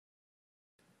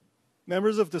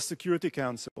Members of the Security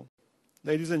Council,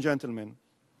 ladies and gentlemen,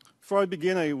 before I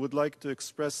begin, I would like to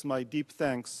express my deep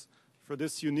thanks for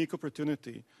this unique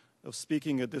opportunity of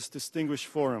speaking at this distinguished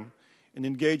forum and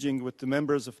engaging with the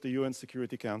members of the UN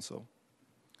Security Council.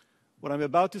 What I'm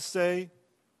about to say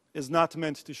is not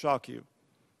meant to shock you.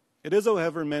 It is,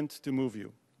 however, meant to move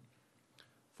you.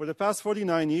 For the past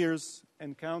 49 years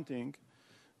and counting,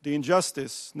 the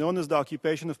injustice known as the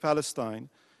occupation of Palestine,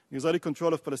 the Israeli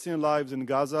control of Palestinian lives in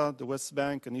Gaza, the West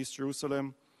Bank, and East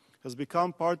Jerusalem has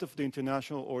become part of the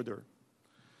international order.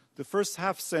 The first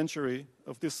half-century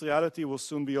of this reality will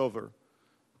soon be over.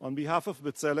 On behalf of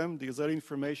B'Tselem, the Israeli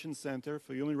Information Center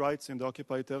for Human Rights in the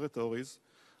Occupied Territories,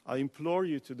 I implore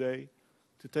you today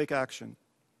to take action.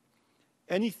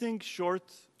 Anything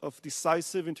short of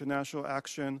decisive international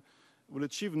action will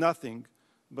achieve nothing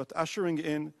but ushering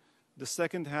in the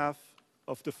second half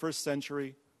of the first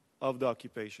century of the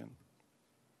occupation.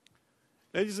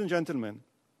 Ladies and gentlemen,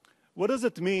 what does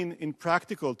it mean in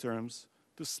practical terms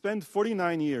to spend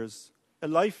 49 years, a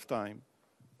lifetime,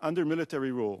 under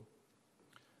military rule?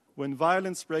 When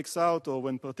violence breaks out or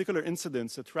when particular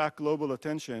incidents attract global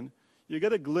attention, you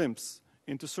get a glimpse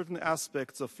into certain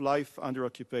aspects of life under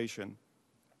occupation.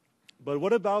 But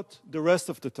what about the rest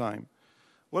of the time?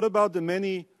 What about the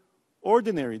many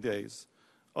ordinary days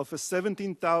of a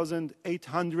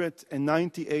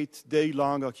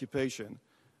 17,898-day-long occupation,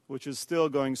 which is still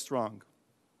going strong?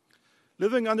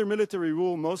 Living under military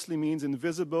rule mostly means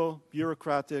invisible,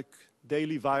 bureaucratic,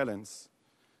 daily violence.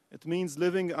 It means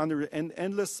living under an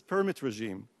endless permit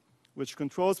regime, which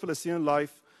controls Palestinian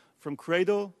life from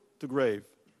cradle to grave.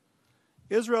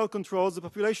 Israel controls the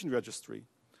population registry.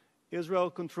 Israel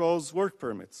controls work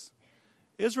permits.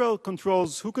 Israel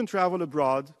controls who can travel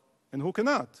abroad and who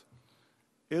cannot.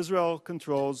 Israel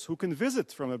controls who can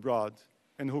visit from abroad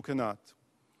and who cannot.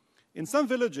 In some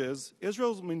villages,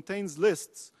 Israel maintains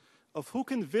lists of who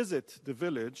can visit the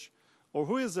village or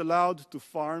who is allowed to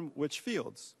farm which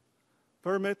fields.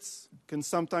 Permits can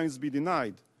sometimes be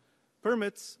denied.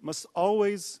 Permits must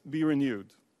always be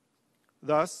renewed.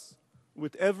 Thus,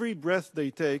 with every breath they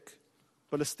take,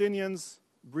 Palestinians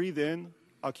breathe in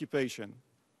occupation.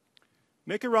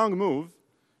 Make a wrong move,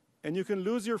 and you can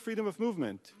lose your freedom of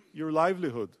movement, your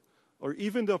livelihood, or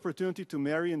even the opportunity to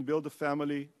marry and build a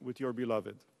family with your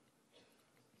beloved.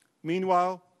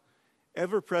 Meanwhile,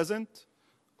 ever present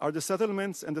are the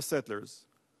settlements and the settlers.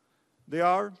 They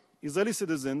are Israeli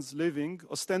citizens living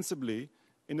ostensibly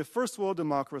in a first world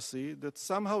democracy that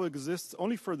somehow exists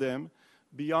only for them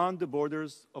beyond the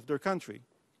borders of their country.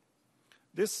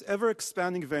 This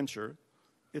ever-expanding venture,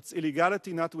 its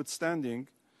illegality notwithstanding,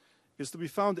 is to be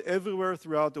found everywhere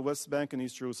throughout the West Bank and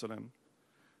East Jerusalem.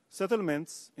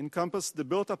 Settlements encompass the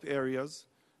built-up areas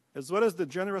as well as the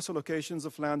generous allocations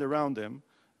of land around them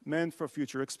meant for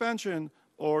future expansion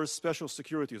or special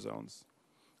security zones.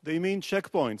 They mean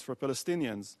checkpoints for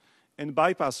Palestinians and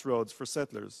bypass roads for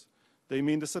settlers. They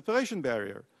mean the separation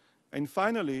barrier. And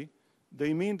finally,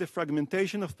 they mean the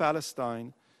fragmentation of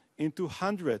Palestine into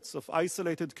hundreds of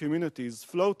isolated communities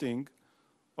floating,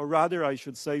 or rather I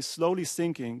should say slowly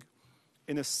sinking,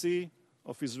 in a sea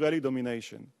of Israeli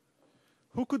domination.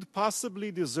 Who could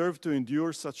possibly deserve to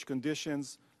endure such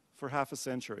conditions for half a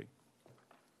century?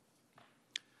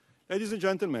 Ladies and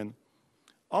gentlemen,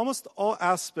 almost all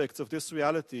aspects of this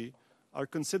reality are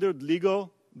considered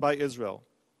legal by Israel.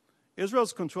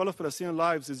 Israel's control of Palestinian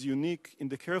lives is unique in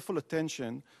the careful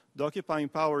attention the occupying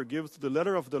power gives to the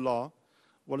letter of the law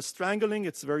while strangling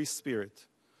its very spirit.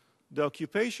 The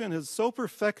occupation has so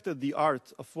perfected the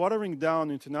art of watering down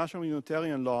international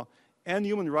humanitarian law and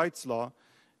human rights law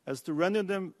as to render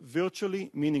them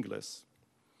virtually meaningless.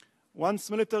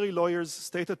 Once military lawyers,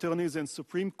 state attorneys, and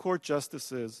Supreme Court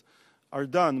justices are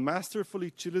done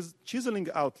masterfully chiseling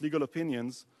out legal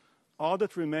opinions, all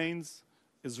that remains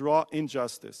is raw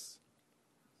injustice.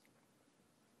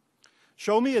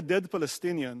 Show me a dead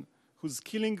Palestinian whose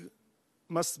killing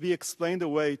must be explained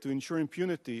away to ensure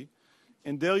impunity,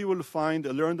 and there you will find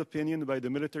a learned opinion by the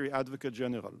military advocate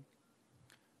general.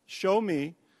 Show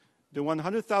me the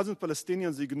 100,000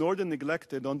 Palestinians ignored and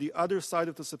neglected on the other side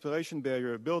of the separation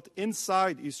barrier built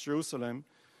inside East Jerusalem,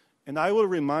 and I will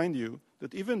remind you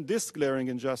that even this glaring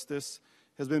injustice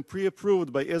has been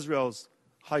pre-approved by Israel's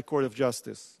High Court of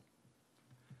Justice.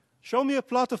 Show me a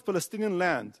plot of Palestinian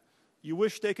land you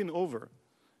wish taken over,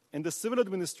 and the civil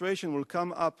administration will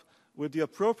come up with the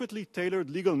appropriately tailored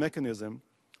legal mechanism.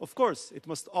 Of course, it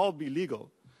must all be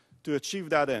legal to achieve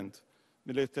that end.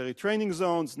 Military training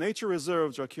zones, nature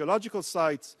reserves, archaeological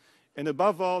sites, and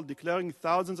above all, declaring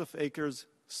thousands of acres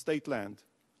state land.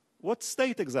 What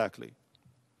state exactly?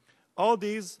 All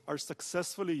these are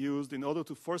successfully used in order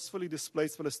to forcefully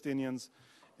displace Palestinians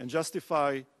and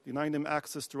justify denying them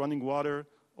access to running water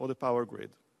or the power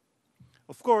grid.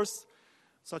 Of course,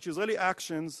 such Israeli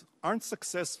actions aren't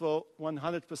successful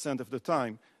 100% of the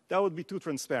time. That would be too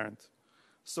transparent.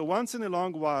 So once in a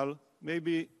long while,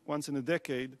 maybe once in a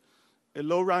decade, a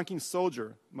low-ranking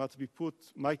soldier might be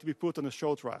put on a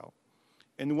show trial.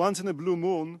 And once in a blue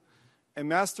moon, a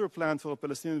master plan for a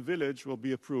Palestinian village will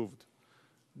be approved.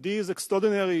 These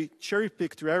extraordinary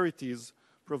cherry-picked rarities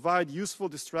provide useful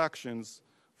distractions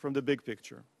from the big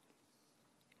picture.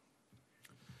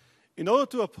 In order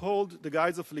to uphold the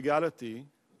guides of legality,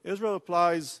 Israel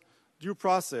applies due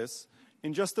process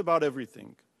in just about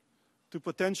everything. To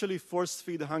potentially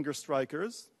force-feed hunger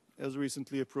strikers, as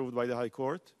recently approved by the High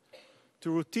Court, to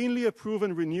routinely approve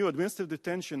and renew administrative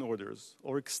detention orders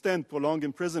or extend prolonged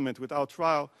imprisonment without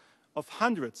trial of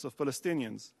hundreds of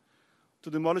Palestinians, to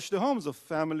demolish the homes of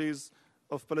families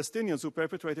of Palestinians who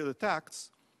perpetrated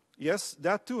attacks. Yes,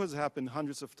 that too has happened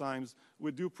hundreds of times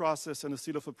with due process and a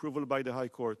seal of approval by the High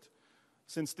Court.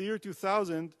 Since the year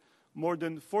 2000, more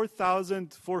than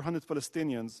 4,400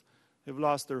 Palestinians have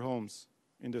lost their homes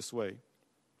in this way.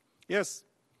 Yes,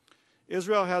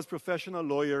 Israel has professional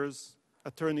lawyers,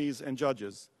 attorneys, and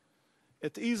judges.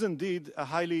 It is indeed a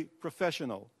highly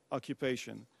professional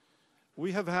occupation.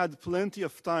 We have had plenty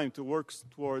of time to work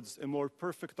towards a more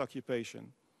perfect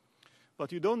occupation.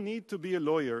 But you don't need to be a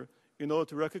lawyer in order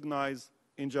to recognize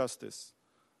injustice.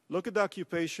 Look at the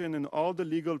occupation and all the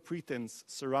legal pretense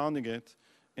surrounding it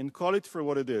and call it for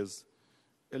what it is,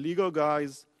 a legal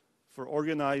guise for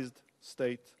organized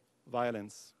state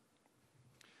violence.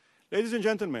 Ladies and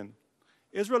gentlemen,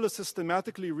 Israel has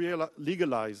systematically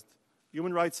legalized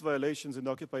human rights violations in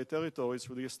the occupied territories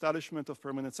through the establishment of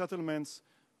permanent settlements,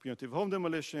 punitive home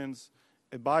demolitions,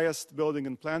 a biased building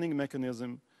and planning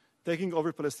mechanism, taking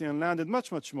over Palestinian land, and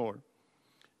much, much more.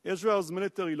 Israel's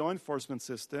military law enforcement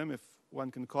system, if one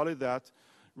can call it that,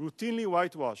 routinely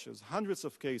whitewashes hundreds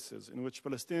of cases in which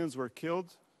Palestinians were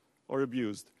killed or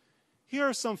abused. Here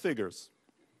are some figures.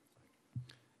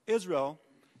 Israel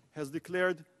has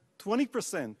declared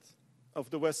 20% of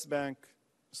the West Bank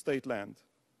state land.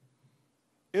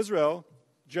 Israel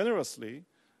generously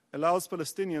allows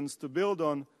Palestinians to build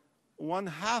on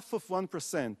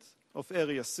 0.5% of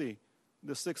Area C,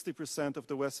 the 60% of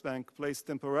the West Bank placed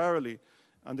temporarily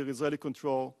under Israeli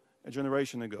control a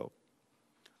generation ago.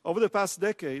 Over the past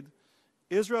decade,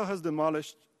 Israel has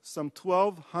demolished some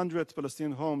 1,200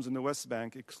 Palestinian homes in the West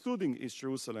Bank, excluding East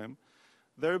Jerusalem,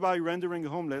 thereby rendering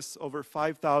homeless over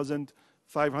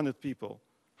 5,500 people,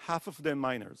 half of them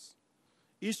minors.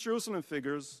 East Jerusalem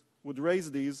figures would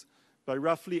raise these by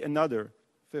roughly another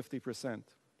 50%.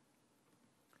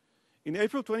 In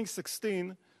April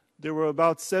 2016, there were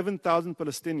about 7,000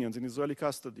 Palestinians in Israeli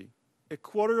custody. A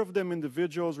quarter of them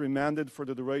individuals remanded for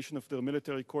the duration of their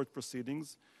military court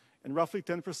proceedings, and roughly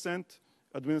 10%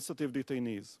 administrative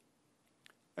detainees.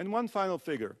 And one final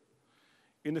figure.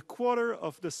 In a quarter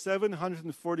of the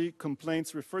 740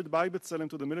 complaints referred by B'Tselem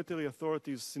to the military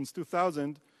authorities since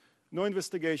 2000, no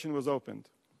investigation was opened.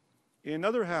 In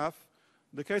another half,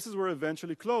 the cases were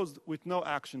eventually closed with no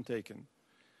action taken.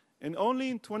 And only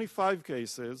in 25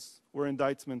 cases were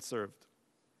indictments served.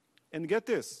 And get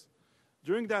this,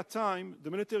 during that time,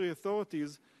 the military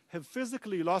authorities have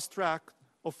physically lost track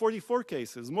of 44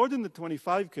 cases, more than the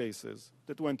 25 cases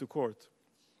that went to court.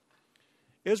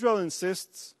 Israel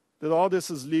insists that all this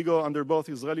is legal under both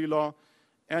Israeli law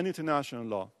and international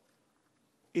law.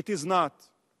 It is not.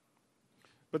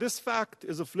 But this fact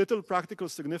is of little practical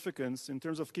significance in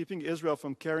terms of keeping Israel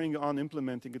from carrying on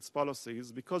implementing its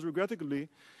policies because, regrettably,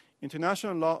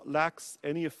 international law lacks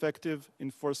any effective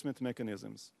enforcement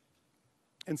mechanisms.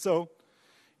 And so,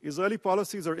 Israeli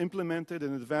policies are implemented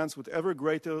and advanced with ever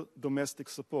greater domestic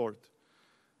support.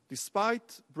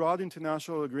 Despite broad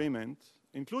international agreement,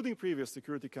 including previous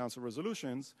Security Council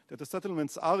resolutions, that the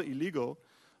settlements are illegal,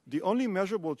 the only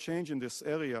measurable change in this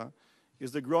area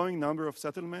is the growing number of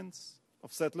settlements,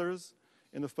 of settlers,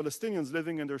 and of Palestinians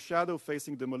living in their shadow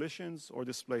facing demolitions or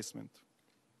displacement.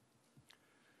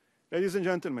 Ladies and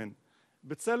gentlemen,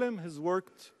 B'Tselem has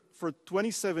worked for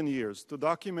 27 years to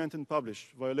document and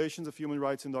publish violations of human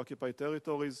rights in the occupied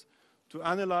territories, to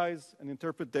analyze and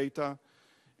interpret data,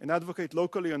 and advocate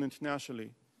locally and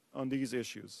internationally on these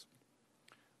issues.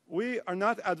 We are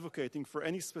not advocating for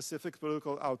any specific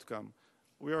political outcome.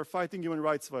 We are fighting human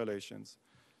rights violations.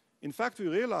 In fact, we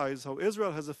realize how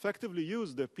Israel has effectively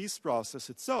used the peace process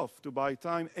itself to buy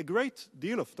time, a great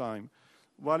deal of time,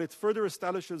 while it further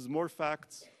establishes more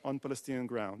facts on Palestinian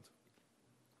ground.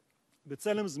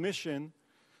 B'Tselem's mission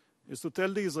is to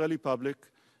tell the Israeli public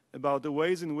about the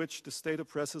ways in which the state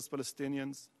oppresses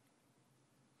Palestinians.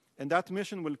 And that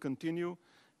mission will continue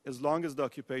as long as the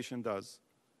occupation does.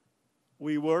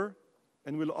 We were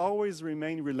and will always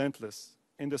remain relentless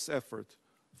in this effort,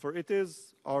 for it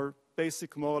is our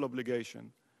basic moral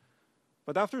obligation.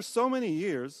 But after so many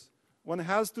years, one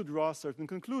has to draw certain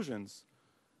conclusions.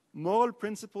 Moral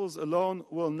principles alone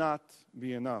will not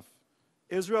be enough.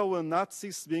 Israel will not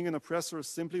cease being an oppressor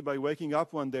simply by waking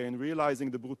up one day and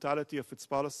realizing the brutality of its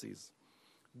policies.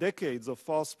 Decades of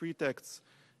false pretexts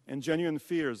and genuine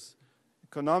fears,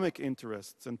 economic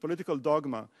interests, and political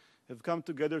dogma have come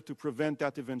together to prevent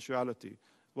that eventuality,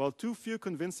 while too few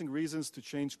convincing reasons to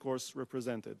change course were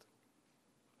presented.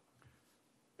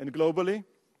 And globally,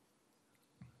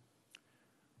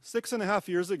 6.5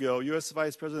 years ago, US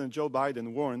Vice President Joe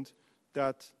Biden warned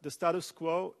that the status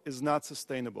quo is not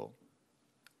sustainable.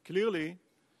 Clearly,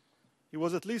 he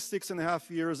was at least 6.5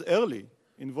 years early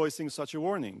in voicing such a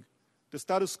warning. The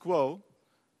status quo,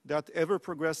 that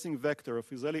ever-progressing vector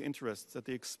of Israeli interests at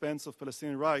the expense of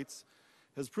Palestinian rights,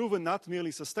 has proven not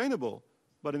merely sustainable,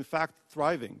 but in fact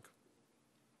thriving.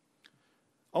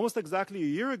 Almost exactly a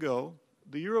year ago,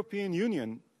 the European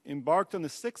Union embarked on a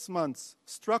 6-month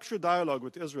structured dialogue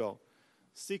with Israel,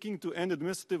 seeking to end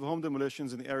administrative home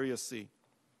demolitions in Area C.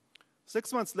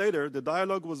 6 months later, the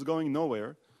dialogue was going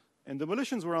nowhere, and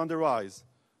demolitions were on the rise.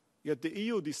 Yet the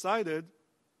EU decided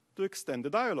to extend the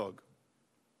dialogue.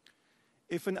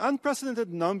 If an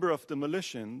unprecedented number of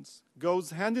demolitions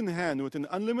goes hand in hand with an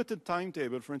unlimited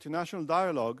timetable for international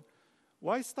dialogue,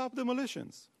 why stop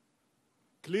demolitions?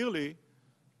 Clearly,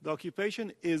 the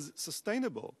occupation is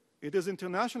sustainable. It is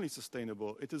internationally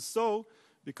sustainable. It is so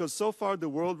because so far the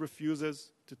world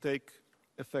refuses to take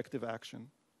effective action.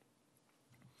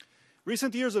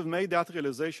 Recent years have made that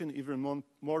realization even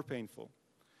more painful.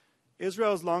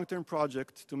 Israel's long-term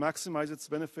project to maximize its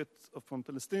benefit from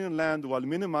Palestinian land while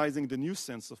minimizing the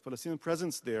nuisance of Palestinian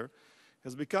presence there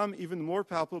has become even more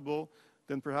palpable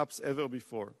than perhaps ever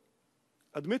before.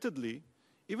 Admittedly,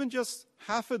 even just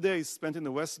half a day spent in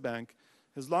the West Bank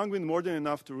has long been more than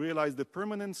enough to realize the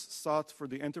permanence sought for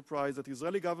the enterprise that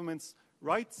Israeli governments,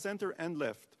 right, center, and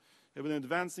left, have been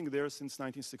advancing there since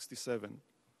 1967.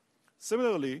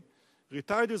 Similarly,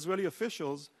 retired Israeli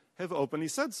officials have openly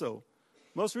said so.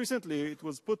 Most recently, it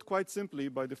was put quite simply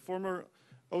by the former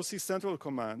OC Central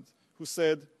Command, who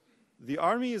said, "The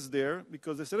army is there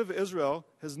because the state of Israel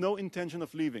has no intention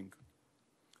of leaving."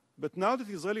 But now that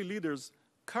Israeli leaders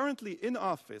currently in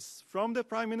office, from the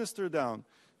prime minister down,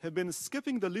 have been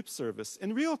skipping the lip service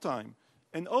in real time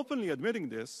and openly admitting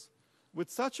this, with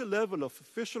such a level of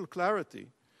official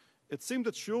clarity, it seemed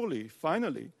that surely,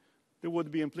 finally, there would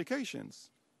be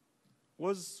implications.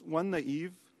 Was one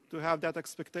naive to have that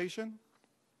expectation?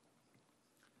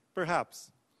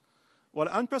 Perhaps. While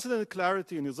unprecedented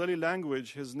clarity in Israeli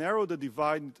language has narrowed the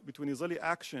divide between Israeli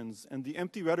actions and the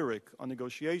empty rhetoric on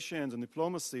negotiations and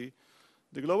diplomacy,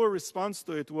 the global response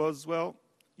to it was, well,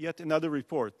 yet another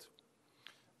report.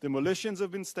 Demolitions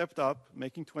have been stepped up,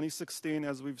 making 2016,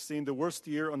 as we've seen, the worst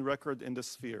year on record in the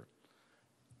sphere.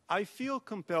 I feel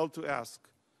compelled to ask,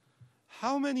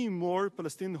 how many more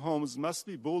Palestinian homes must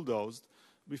be bulldozed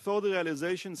before the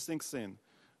realization sinks in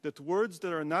that words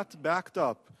that are not backed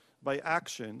up by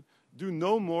action do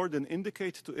no more than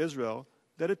indicate to Israel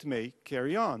that it may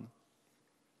carry on?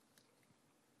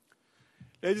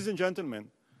 Ladies and gentlemen,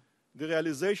 the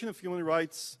realization of human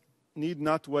rights need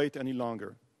not wait any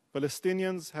longer.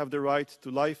 Palestinians have the right to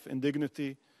life and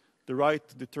dignity, the right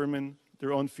to determine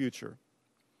their own future.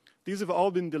 These have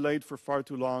all been delayed for far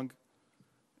too long,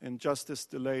 and justice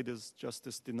delayed is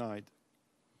justice denied.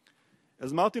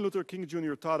 As Martin Luther King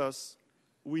Jr. taught us,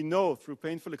 we know through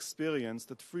painful experience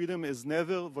that freedom is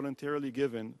never voluntarily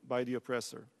given by the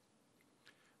oppressor.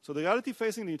 So the reality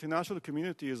facing the international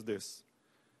community is this.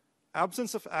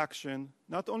 Absence of action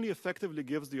not only effectively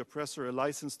gives the oppressor a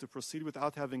license to proceed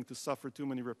without having to suffer too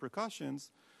many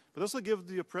repercussions, but also gives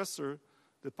the oppressor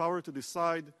the power to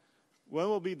decide when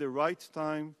will be the right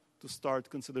time to start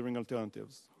considering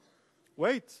alternatives.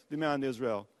 Wait, demand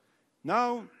Israel.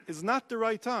 Now is not the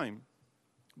right time.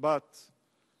 But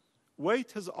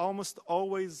wait has almost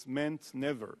always meant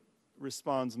never,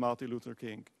 responds Martin Luther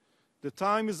King. The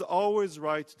time is always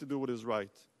right to do what is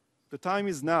right. The time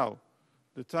is now.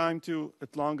 The time to,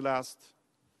 at long last,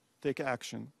 take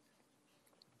action.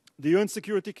 The UN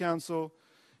Security Council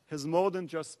has more than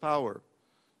just power.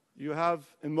 You have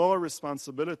a moral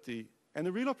responsibility and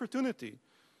a real opportunity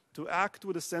to act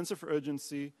with a sense of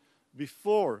urgency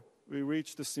before we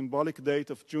reach the symbolic date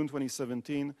of June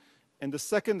 2017 and the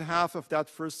second half of that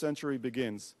first century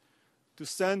begins, to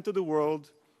send to the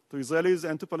world to Israelis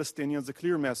and to Palestinians a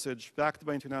clear message backed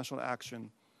by international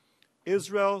action.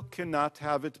 Israel cannot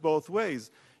have it both ways.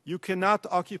 You cannot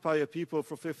occupy a people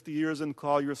for 50 years and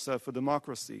call yourself a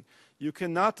democracy. You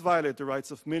cannot violate the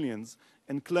rights of millions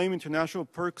and claim international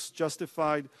perks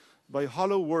justified by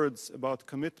hollow words about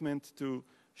commitment to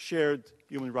shared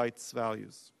human rights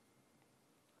values.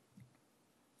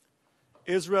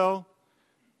 Israel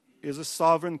is a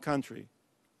sovereign country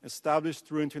established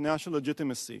through international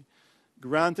legitimacy,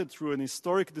 granted through an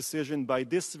historic decision by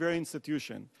this very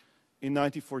institution in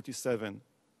 1947.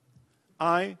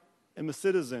 I am a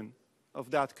citizen of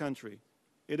that country.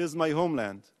 It is my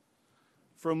homeland.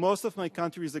 For most of my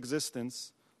country's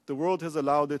existence, the world has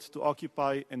allowed it to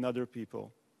occupy another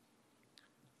people.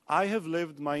 I have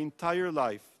lived my entire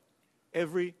life,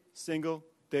 every single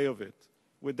day of it,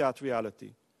 with that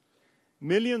reality.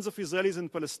 Millions of Israelis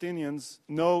and Palestinians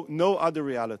know no other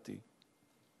reality.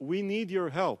 We need your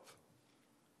help.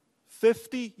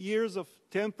 50 years of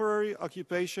temporary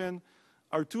occupation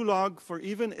are too long for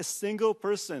even a single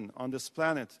person on this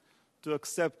planet to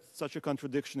accept such a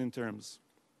contradiction in terms.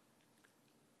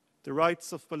 The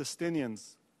rights of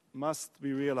Palestinians must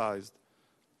be realized.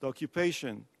 The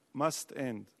occupation must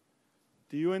end.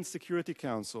 The UN Security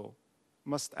Council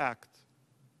must act,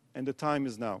 and the time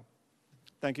is now.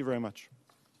 Thank you very much.